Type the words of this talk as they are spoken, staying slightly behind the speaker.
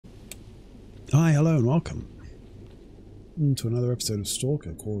Hi, hello, and welcome to another episode of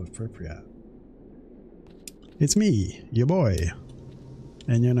S.T.A.L.K.E.R. Call of Pripyat. It's me, your boy,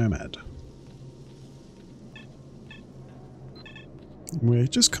 and your nomad. We're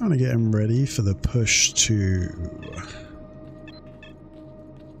just kind of getting ready for the push to...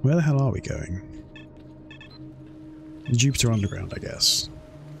 Where the hell are we going? Jupiter Underground, I guess.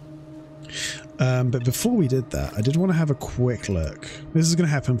 But before we did that, I did want to have a quick look. This is going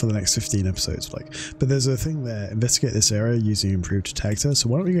to happen for the next 15 episodes, but there's a thing there, investigate this area using improved detector, so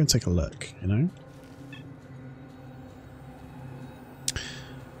why don't we go and take a look, you know?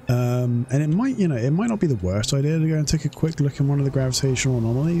 And it might, you know, it might not be the worst idea to go and take a quick look in one of the gravitational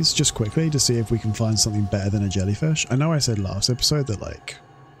anomalies, just quickly, to see if we can find something better than a jellyfish. I know I said last episode that, like,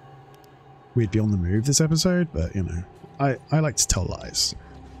 we'd be on the move this episode, but, you know, I like to tell lies.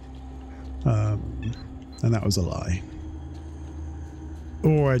 And that was a lie.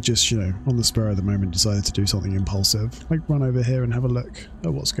 Or I just, you know, on the spur of the moment decided to do something impulsive, like run over here and have a look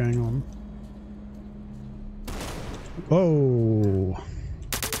at what's going on. Oh.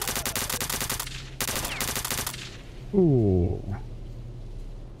 Ooh.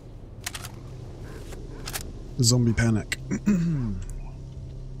 Zombie panic.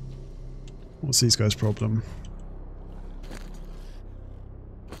 What's these guys' problem?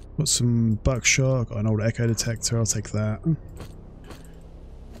 Got some buckshot, got an old echo detector, I'll take that.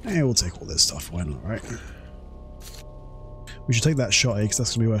 Yeah, we'll take all this stuff, why not, right? We should take that shotty because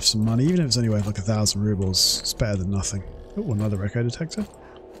that's going to be worth some money, even if it's only worth like 1,000 rubles. It's better than nothing. Oh, another echo detector.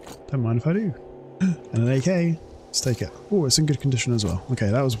 Don't mind if I do. And an AK. Let's take it. Oh, it's in good condition as well.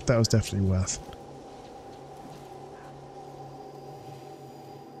 Okay, that was definitely worth.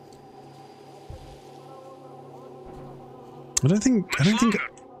 I don't think.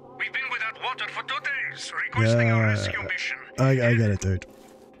 We've been without water for 2 days, requesting a rescue mission. I get it, dude.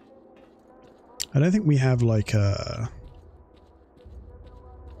 I don't think we have like a...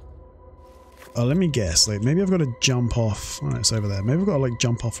 Oh, let me guess. Like, maybe I've got to jump off... Oh, it's over there. Maybe I've got to like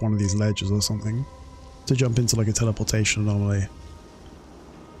jump off one of these ledges or something to jump into like a teleportation anomaly.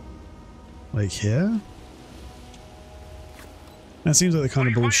 Like here? That seems like the kind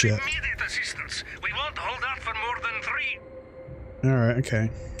of bullshit. Immediate assistance. We won't hold out for more than 3. Alright,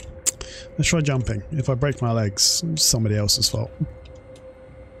 okay. Let's try jumping. If I break my legs, it's somebody else's fault.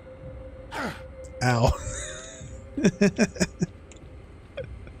 Ow.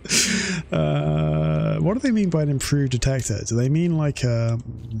 What do they mean by an improved detector? Do they mean like oh,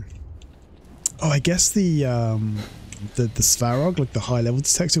 I guess the S.T.A.L.K.E.R, like the high level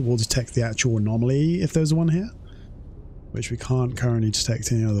detector, will detect the actual anomaly if there's one here, which we can't currently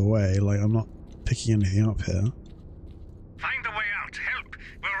detect any other way. Like, I'm not picking anything up here. Find a way out. Help.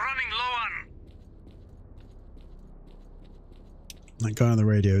 We're running low on. That guy on the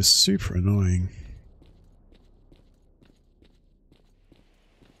radio is super annoying.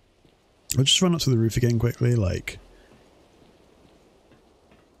 I'll just run up to the roof again quickly, like...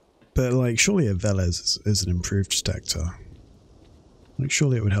 But, like, surely a Velez is an improved detector. Like,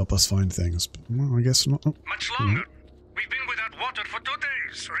 surely it would help us find things, but, well, I guess not. Oh. Much longer. We've been without water for 2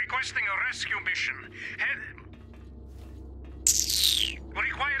 days, requesting a rescue mission. We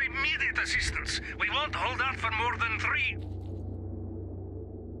require immediate assistance. We won't hold out for more than 3.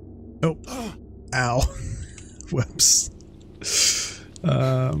 Oh. Ow. Whoops.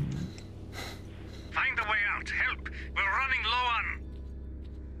 Find a way out. Help. We're running low on.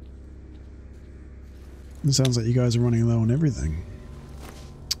 It sounds like you guys are running low on everything.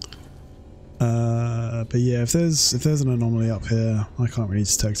 But yeah, if there's an anomaly up here, I can't really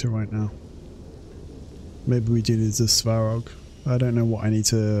detect it right now. Maybe we do need the Svarog. I don't know what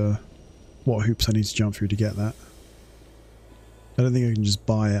what hoops I need to jump through to get that. I don't think I can just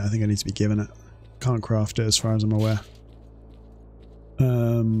buy it. I think I need to be given it. Can't craft it as far as I'm aware.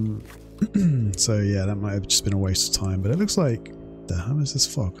 So yeah, that might have just been a waste of time, but it looks like... The hell is this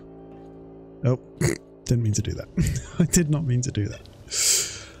fog? Oh, didn't mean to do that. I did not mean to do that.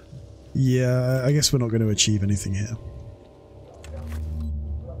 Yeah, I guess we're not going to achieve anything here.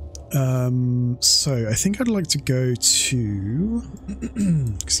 So I think I'd like to go to...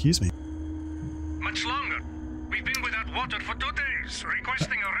 Excuse me. Much longer. We've been without water for 2 days,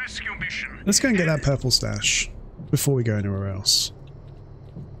 requesting a rescue mission. Let's go and get that purple stash before we go anywhere else.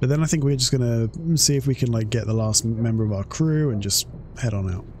 But then I think we're just gonna see if we can like get the last member of our crew and just head on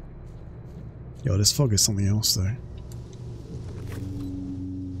out. Yo, this fog is something else though.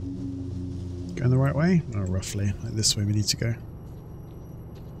 Going the right way? Oh, roughly. Like this way we need to go.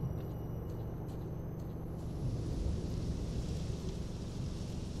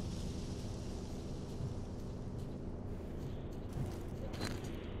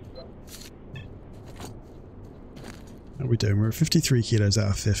 How are we doing? We're at 53 kilos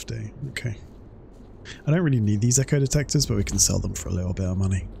out of 50. Okay. I don't really need these echo detectors, but we can sell them for a little bit of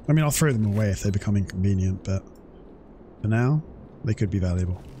money. I mean, I'll throw them away if they become inconvenient, but for now, they could be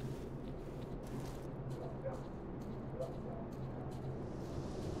valuable.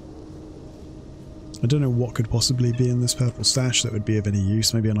 I don't know what could possibly be in this purple stash that would be of any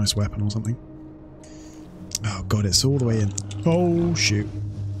use. Maybe a nice weapon or something. Oh god, it's all the way in. Oh shoot.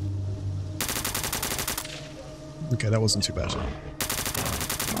 Okay, that wasn't too bad.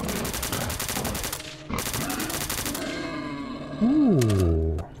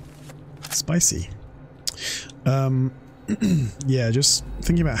 Ooh, spicy. Yeah, just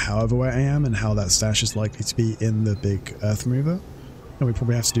thinking about how overweight I am and how that stash is likely to be in the big earth mover. And we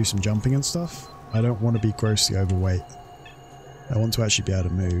probably have to do some jumping and stuff. I don't want to be grossly overweight. I want to actually be able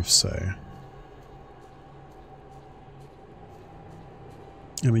to move, so...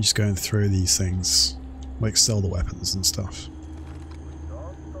 And we just go and throw these things, like sell the weapons and stuff.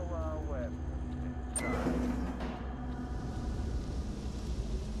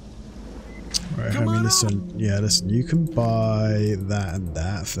 Right, homie, listen. Yeah, listen, you can buy that and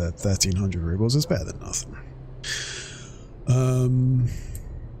that for 1,300 rubles. It's better than nothing.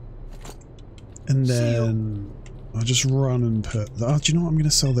 And then I'll just run and put... Oh, do you know what? I'm going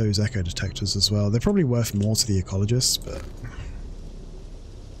to sell those echo detectors as well. They're probably worth more to the ecologists, but...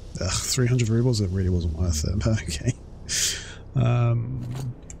 Ugh, 300 rubles, it really wasn't worth it, but okay. And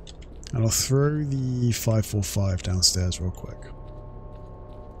I'll throw the 545 downstairs real quick.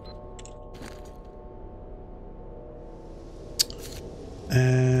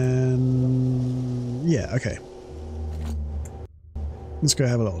 And... yeah, okay. Let's go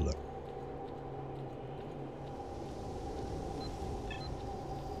have a little look.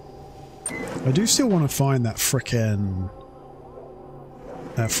 I do still want to find that frickin'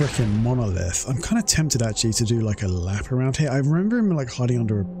 monolith. I'm kind of tempted actually to do like a lap around here. I remember him like hiding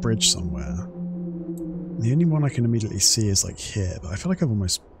under a bridge somewhere. The only one I can immediately see is like here, but I feel like I've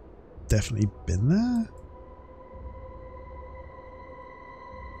almost definitely been there.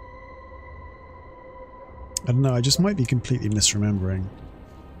 I don't know, I just might be completely misremembering.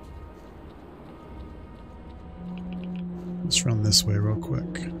 Let's run this way real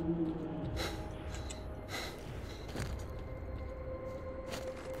quick.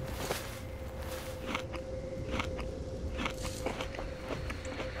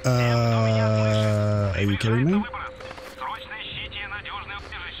 Are you kidding me?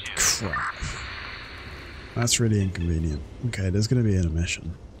 Crap. That's really inconvenient. Okay, there's going to be an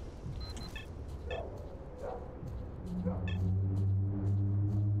omission.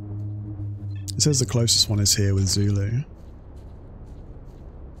 It says the closest one is here with Zulu.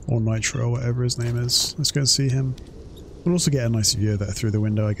 Or Nitro, or whatever his name is. Let's go and see him. We'll also get a nice view of that through the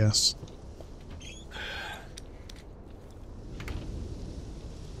window, I guess.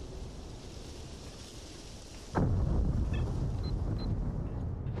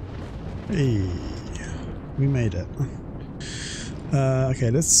 Hey, we made it. Okay,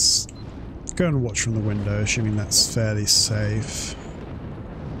 let's go and watch from the window, assuming that's fairly safe.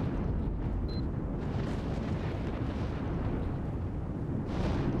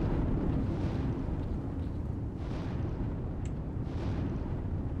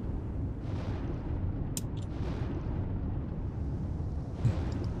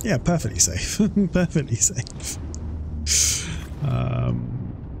 Yeah, perfectly safe. Perfectly safe.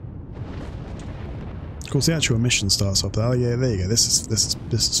 Of course, the actual mission starts up. Oh yeah, there you go. This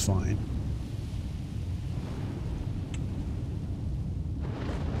is fine.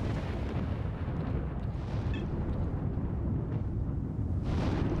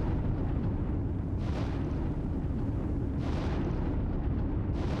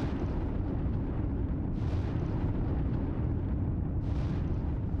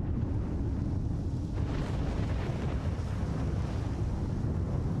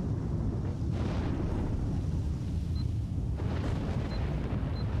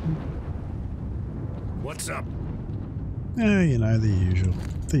 What's up? Yeah, you know, the usual.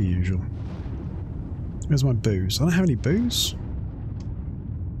 The usual. Where's my booze? I don't have any booze?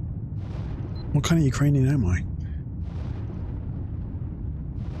 What kind of Ukrainian am I?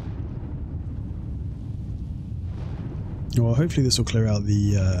 Well, hopefully this will clear out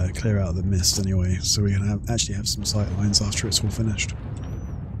the mist anyway, so we can actually have some sight lines after it's all finished.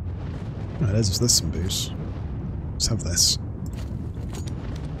 Oh, there's some booze. Let's have this.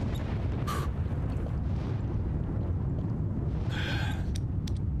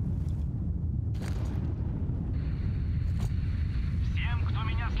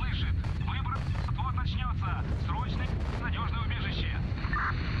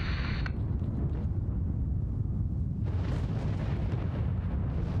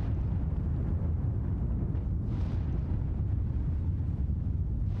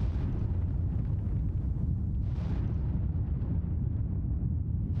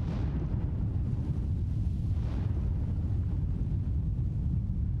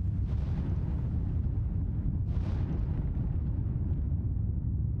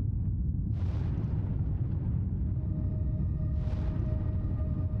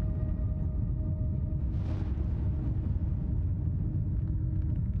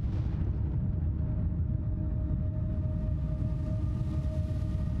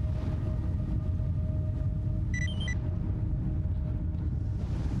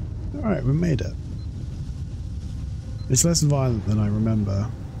 Alright, we made it. It's less violent than I remember.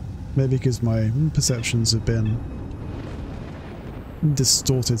 Maybe because my perceptions have been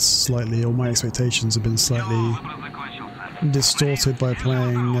distorted slightly, or my expectations have been slightly distorted by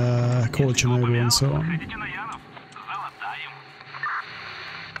playing Call of Chernobyl and so on.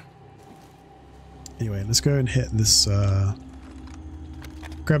 Anyway, let's go and hit this,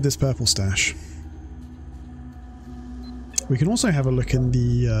 grab this purple stash. We can also have a look in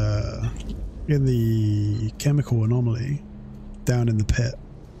the chemical anomaly down in the pit.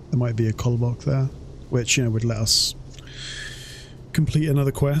 There might be a call block there, which, you know, would let us complete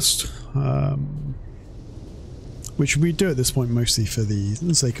another quest, which we do at this point mostly for the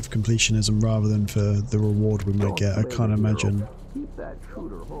sake of completionism rather than for the reward we might get. I can't imagine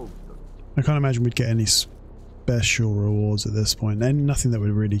we'd get any special rewards at this point, and nothing that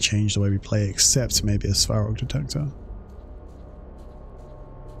would really change the way we play except maybe a S.T.A.L.K.E.R detector.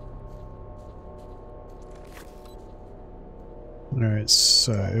 Alright,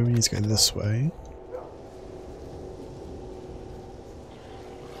 so we need to go this way.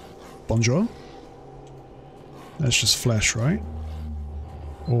 Bonjour. That's just flesh, right?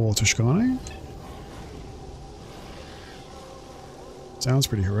 Or Tushkani? Sounds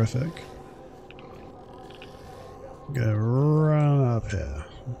pretty horrific. I'm gonna run up here.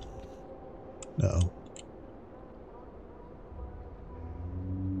 No.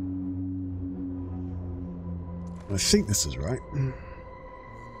 I think this is right.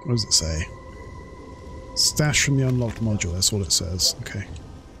 What does it say? Stash from the unlocked module, that's all it says. Okay.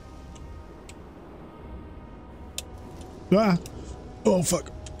 Ah! Oh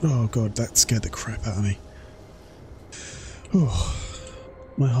fuck! Oh god, that scared the crap out of me. Oh,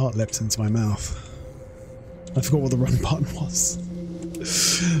 my heart leapt into my mouth. I forgot what the run button was.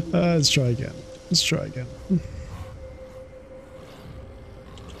 Let's try again. Let's try again.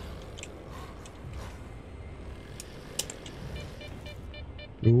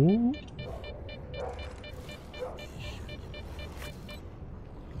 Ooh.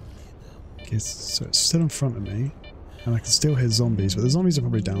 Okay, so it's still in front of me, and I can still hear zombies, but the zombies are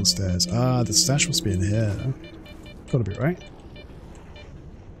probably downstairs. Ah, the stash must be in here. Gotta be right.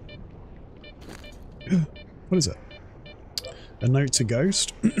 What is it? A note to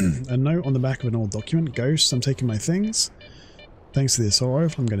Ghost. A note on the back of an old document. Ghost, I'm taking my things. Thanks to the assault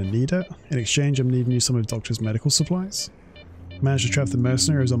rifle, I'm going to need it. In exchange, I'm needing you some of Doctor's medical supplies. Managed to trap the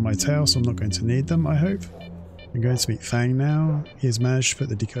mercenaries on my tail, so I'm not going to need them, I hope. I'm going to meet Fang now. He has managed to put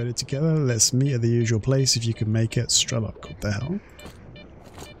the decoder together. Let's meet at the usual place if you can make it. Strelok, what the hell?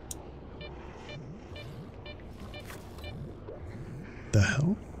 The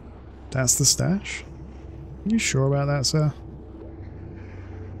hell? That's the stash? Are you sure about that, sir?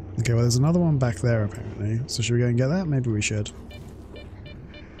 Okay, well there's another one back there apparently. So should we go and get that? Maybe we should.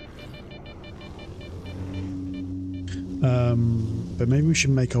 But maybe we should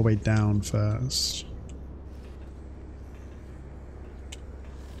make our way down first.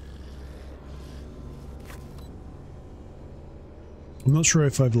 I'm not sure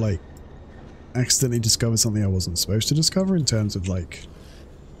if I've like accidentally discovered something I wasn't supposed to discover in terms of like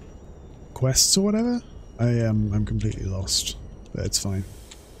quests or whatever. I'm completely lost, but it's fine.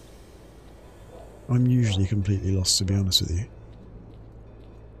 I'm usually completely lost, to be honest with you.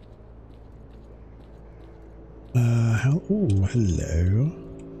 Oh, hello.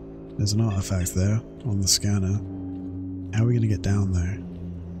 There's an artifact there on the scanner. How are we going to get down there?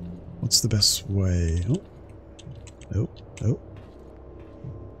 What's the best way? Oh.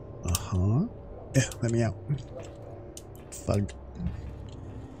 Uh-huh. Yeah, let me out. Fug.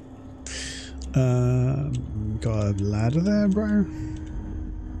 Got a ladder there, bro?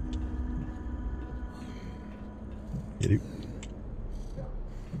 You do.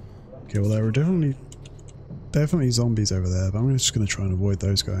 Okay, well there were definitely zombies over there, but I'm just going to try and avoid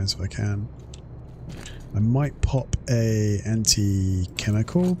those guys if I can. I might pop a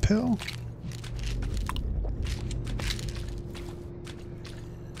anti-chemical pill.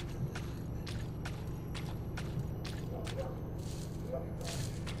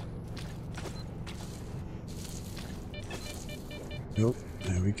 Oh,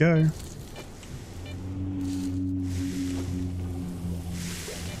 there we go.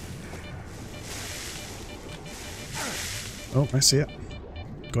 Oh, I see it.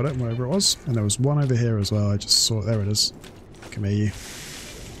 Got it, wherever it was. And there was one over here as well. I just saw it. There it is. Come here, you.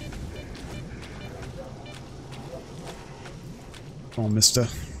 Come on, mister.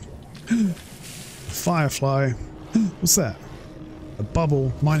 Firefly. What's that? A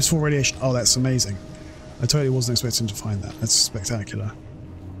bubble. -4 radiation. Oh, that's amazing. I totally wasn't expecting to find that. That's spectacular.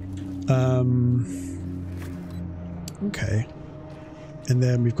 Okay. And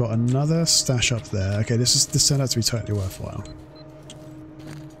then we've got another stash up there. Okay, this turned out to be totally worthwhile.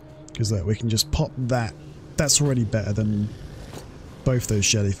 Because look, we can just pop that. That's already better than both those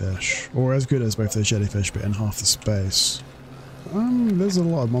jellyfish. Or as good as both those jellyfish, but in half the space. There's a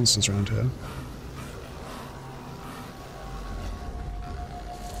lot of monsters around here.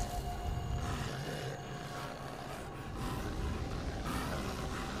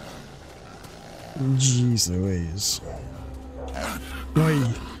 Jeez Louise. Oi.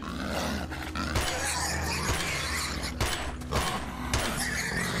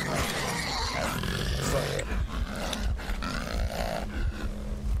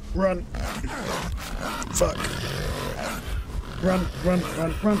 Run. Fuck. Run, run,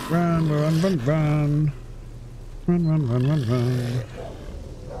 run, run, run, run, run, run. Run, run, run, run, run.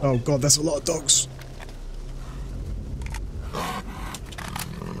 Oh god, that's a lot of dogs.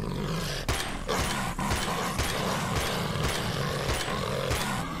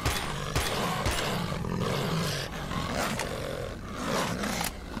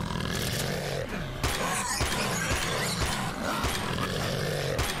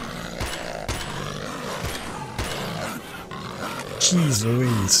 Jeez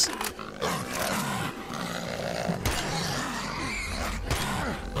Louise.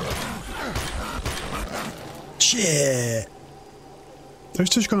 Shit. Those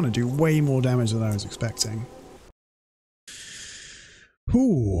two kind of do way more damage than I was expecting.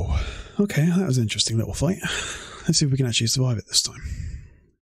 Ooh. Okay, that was an interesting little fight. Let's see if we can actually survive it this time.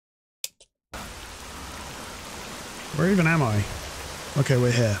 Where even am I? Okay,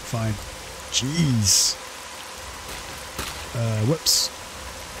 we're here. Fine. Jeez. Whoops.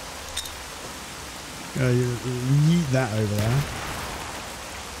 Yeet that over there.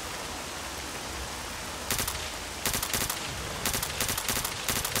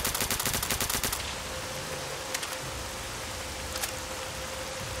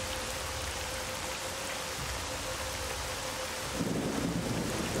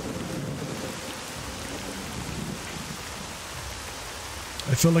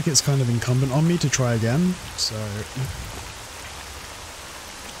 I feel like it's kind of incumbent on me to try again, so...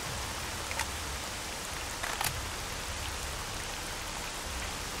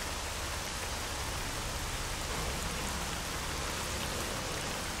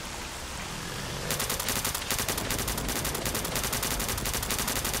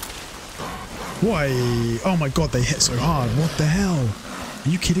 Why? Oh my god, they hit so hard. What the hell? Are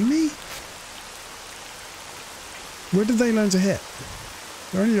you kidding me? Where did they learn to hit?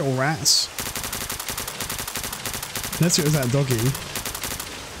 They're only little rats. Unless it was that doggy.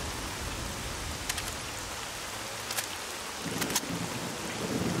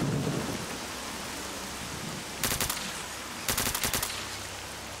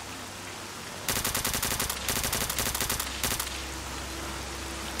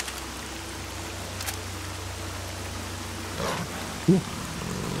 Ooh.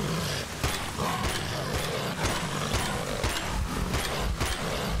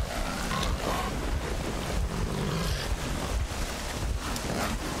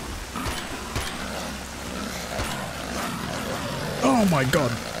 Oh my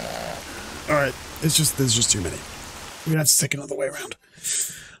god. Alright, there's just too many. We're gonna have to take another way around.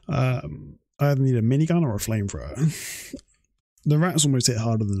 I either need a minigun or a flamethrower. The rats almost hit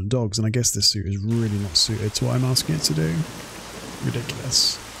harder than the dogs, and I guess this suit is really not suited to what I'm asking it to do.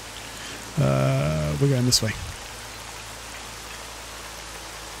 Ridiculous. We're going this way.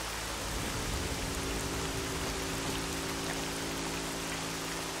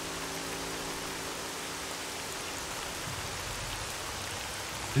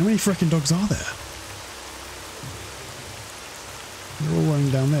 How many frickin' dogs are there? They're all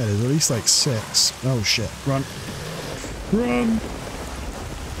running down there. There's at least like 6. Oh shit. Run. Run!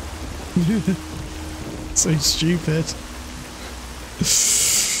 So stupid.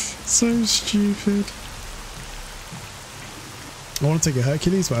 So stupid. I want to take a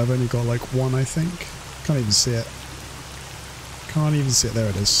Hercules, but I've only got like 1, I think. Can't even see it. Can't even see it. There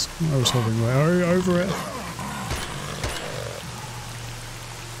it is. I was hovering right over it.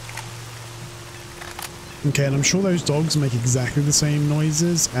 Okay, and I'm sure those dogs make exactly the same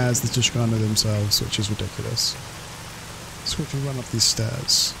noises as the Tushkana themselves, which is ridiculous. Let's quickly run up these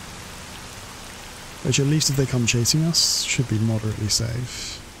stairs. Which, at least if they come chasing us, should be moderately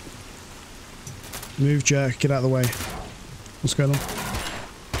safe. Move, Jack. Get out of the way. What's going on?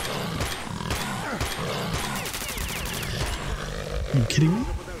 Are you kidding me?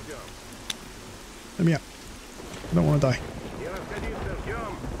 Let me out. I don't want to die.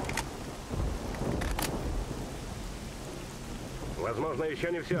 Возможно,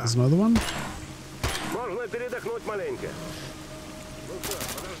 еще не все. There's another one. Можно передохнуть маленько.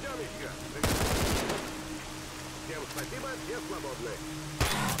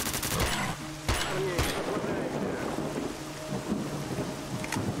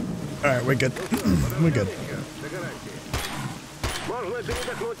 Alright, we're good. We're good. Можно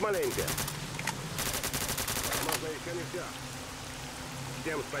передохнуть маленько. Можно еще не все.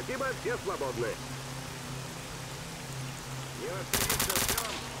 Всем спасибо, все свободны. Не расходиться,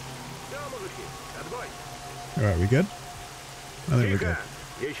 ждем. Все, мужики, отбой. Alright, we good? I think we're good.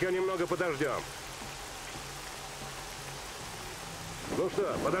 Еще немного подождем. Ну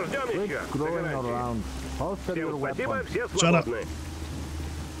что, подождем еще? Всем спасибо, все свободны.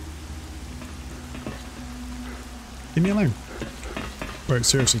 Leave me alone. Bro,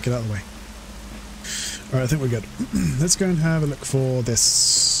 seriously, get out of the way. Alright, I think we're good. Let's go and have a look for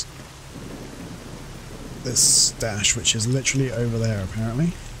this stash, which is literally over there,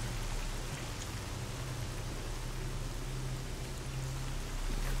 apparently.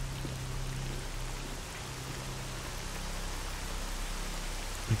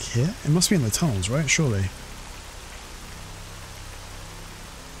 Like here? It must be in the tunnels, right? Surely.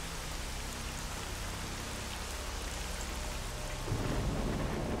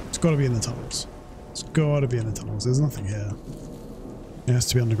 It's got to be in the tunnels. It's got to be in the tunnels. There's nothing here. It has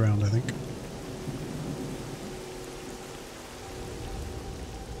to be underground, I think.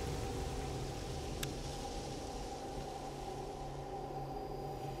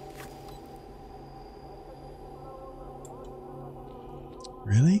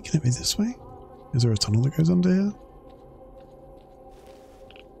 Really? Can it be this way? Is there a tunnel that goes under here?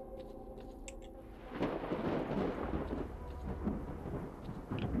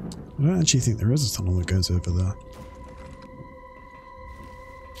 I don't actually think there is a tunnel that goes over there.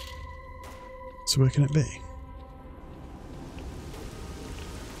 So where can it be?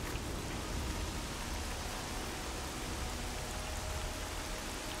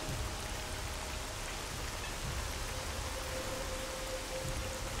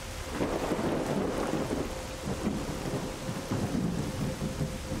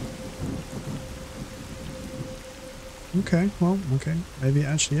 Okay, well, okay. Maybe it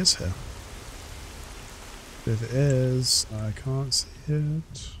actually is here. But if it is, I can't see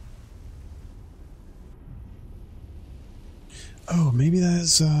it. Oh, maybe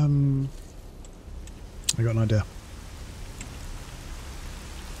there's, I got an idea.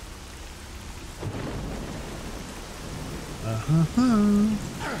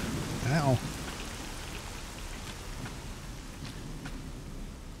 Ow.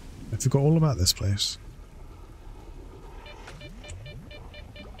 I forgot all about this place.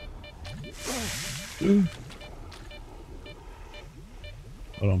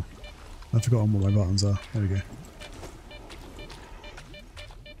 Hold on. I've forgotten what my buttons are. There we go.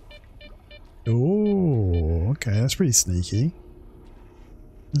 Oh, okay. That's pretty sneaky.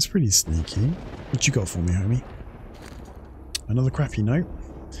 That's pretty sneaky. What you got for me, homie? Another crappy note.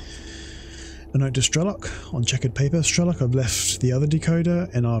 A note to S.T.A.L.K.E.R. on checkered paper. S.T.A.L.K.E.R, I've left the other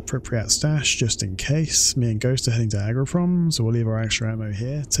decoder in our Pripyat stash just in case. Me and Ghost are heading to Agroprom, so we'll leave our extra ammo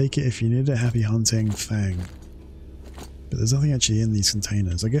here. Take it if you need it. Happy hunting, Fang. But there's nothing actually in these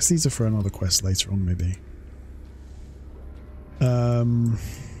containers. I guess these are for another quest later on, maybe.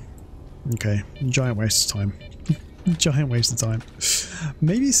 Okay. Giant waste of time. Giant waste of time.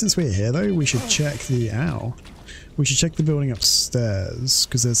 Maybe since we're here, though, we should check the... Ow. We should check the building upstairs,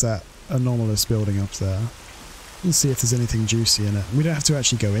 because there's that anomalous building up there. Let's see if there's anything juicy in it. We don't have to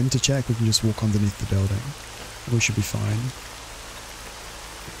actually go in to check, we can just walk underneath the building. We should be fine.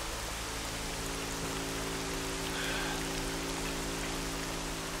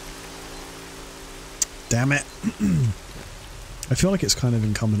 Damn it. I feel like it's kind of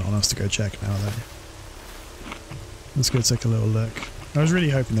incumbent on us to go check now, though. Let's go take a little look. I was really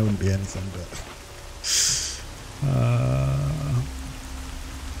hoping there wouldn't be anything, but...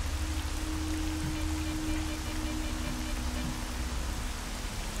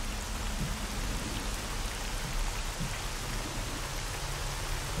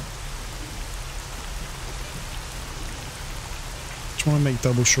 Just want to make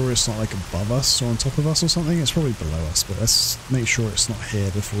double sure it's not like above us or on top of us or something. It's probably below us, but let's make sure it's not here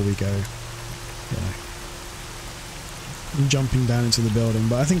before we go, you know, jumping down into the building.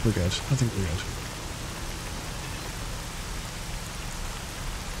 But I think we're good. I think we're good.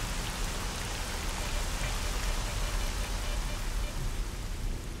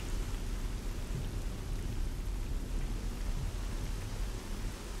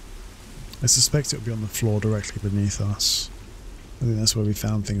 I suspect it'll be on the floor directly beneath us. I think that's where we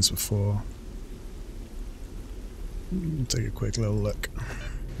found things before. Take a quick little look.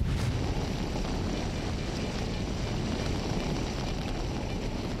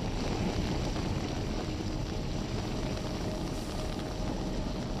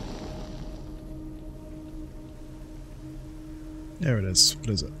 Here it is. What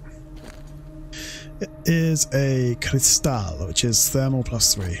is it? It is a Cristal, which is thermal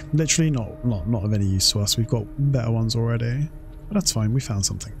 +3. Literally not of any use to us. We've got better ones already. But that's fine, we found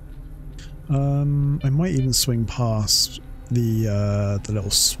something. I might even swing past the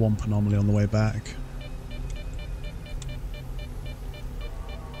little swamp anomaly on the way back.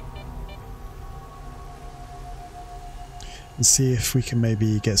 And see if we can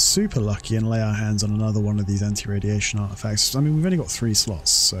maybe get super lucky and lay our hands on another one of these anti-radiation artifacts. I mean, we've only got 3 slots,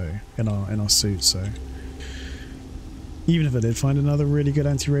 so in our suit, so even if I did find another really good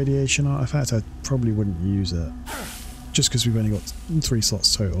anti-radiation artifact, I probably wouldn't use it, just because we've only got 3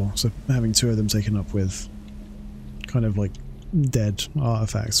 slots total. So having 2 of them taken up with kind of like dead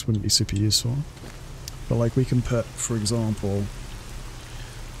artifacts wouldn't be super useful. But like we can put, for example,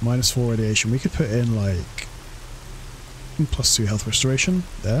 -4 radiation. We could put in like +2 health restoration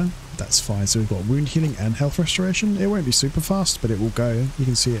there. That's fine. So we've got wound healing and health restoration. It won't be super fast, but it will go. You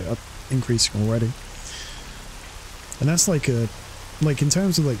can see it up increasing already. And that's like a, like in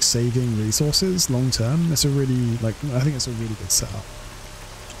terms of like saving resources long term, that's a really, like, I think it's a really good setup.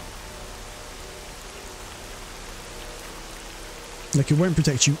 Like, it won't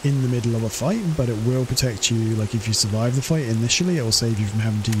protect you in the middle of a fight, but it will protect you, like, if you survive the fight initially, it will save you from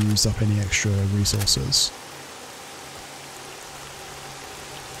having to use up any extra resources.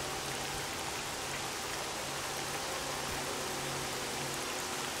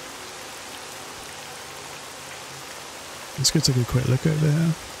 Let's go take a quick look over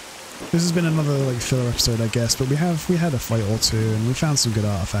here. This has been another like filler episode, I guess, but we had a fight or two and we found some good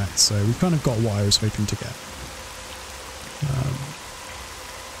artifacts, so we've kind of got what I was hoping to get.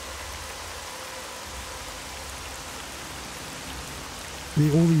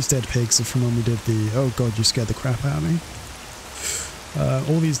 All these dead pigs are from when we did the... Oh god, you scared the crap out of me.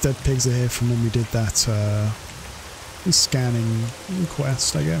 All these dead pigs are here from when we did that scanning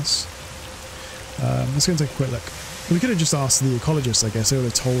quest, I guess. Let's go and take a quick look. We could have just asked the ecologist, I guess. They would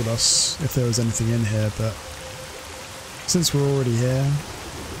have told us if there was anything in here, but since we're already here,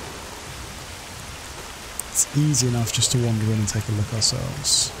 it's easy enough just to wander in and take a look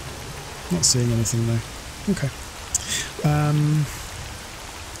ourselves. Not seeing anything though. Okay.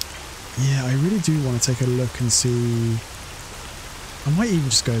 Yeah, I really do want to take a look and see. I might even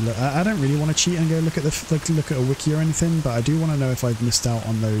just go look. I don't really want to cheat and go look at the look at a wiki or anything, but I do want to know if I've missed out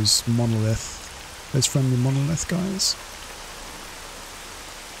on those those friendly monolith guys.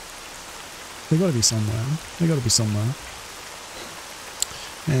 They got to be somewhere. They got to be somewhere.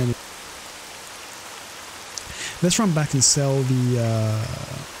 And let's run back and sell the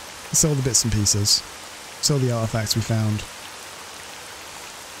bits and pieces. Sell the artifacts we found.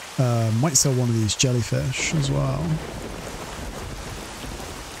 Might sell one of these jellyfish as well.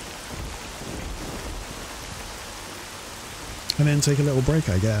 And then take a little break,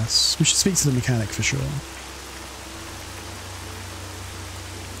 I guess. We should speak to the mechanic for sure.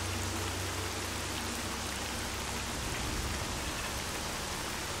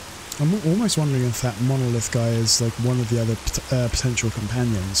 I'm almost wondering if that monolith guy is like one of the other potential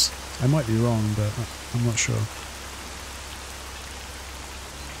companions. I might be wrong, but I'm not sure.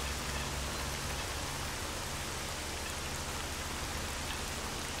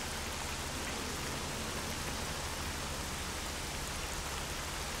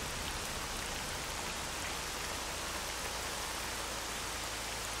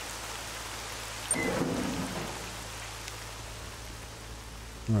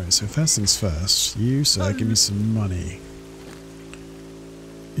 Alright, so first things first, you, sir, give me some money.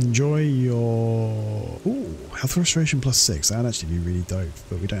 Enjoy your... Ooh, health restoration +6. That'd actually be really dope,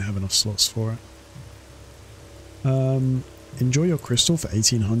 but we don't have enough slots for it. Enjoy your crystal for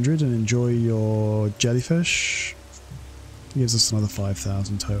 1800 and enjoy your jellyfish. It gives us another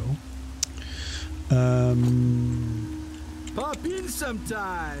 5,000 total. Pop in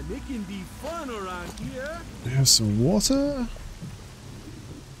sometime. It can be fun around here. We have some water.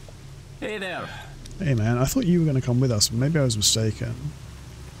 Hey there. Hey man, I thought you were going to come with us, but maybe I was mistaken.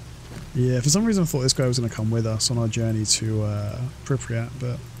 Yeah, for some reason I thought this guy was going to come with us on our journey to Pripyat,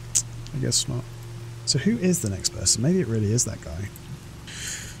 but I guess not. So who is the next person? Maybe it really is that guy.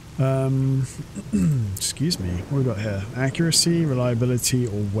 Excuse me, what have we got here? Accuracy, reliability,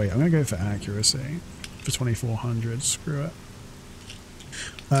 or weight? I'm going to go for accuracy for 2400. Screw it.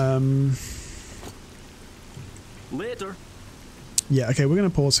 Later. Yeah, okay, we're going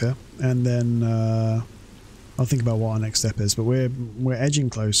to pause here, and then I'll think about what our next step is, but we're edging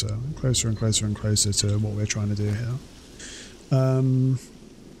closer and closer to what we're trying to do here.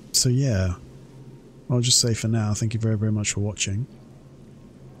 So yeah, I'll just say for now, thank you very, very much for watching.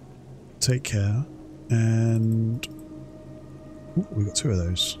 Take care, and Ooh, we got 2 of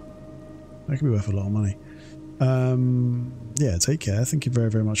those. That could be worth a lot of money. Yeah, take care. Thank you very,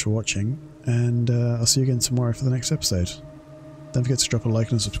 very much for watching. And I'll see you again tomorrow for the next episode. Don't forget to drop a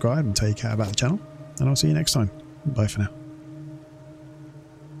like and subscribe and tell your cat about the channel. And I'll see you next time. Bye for now.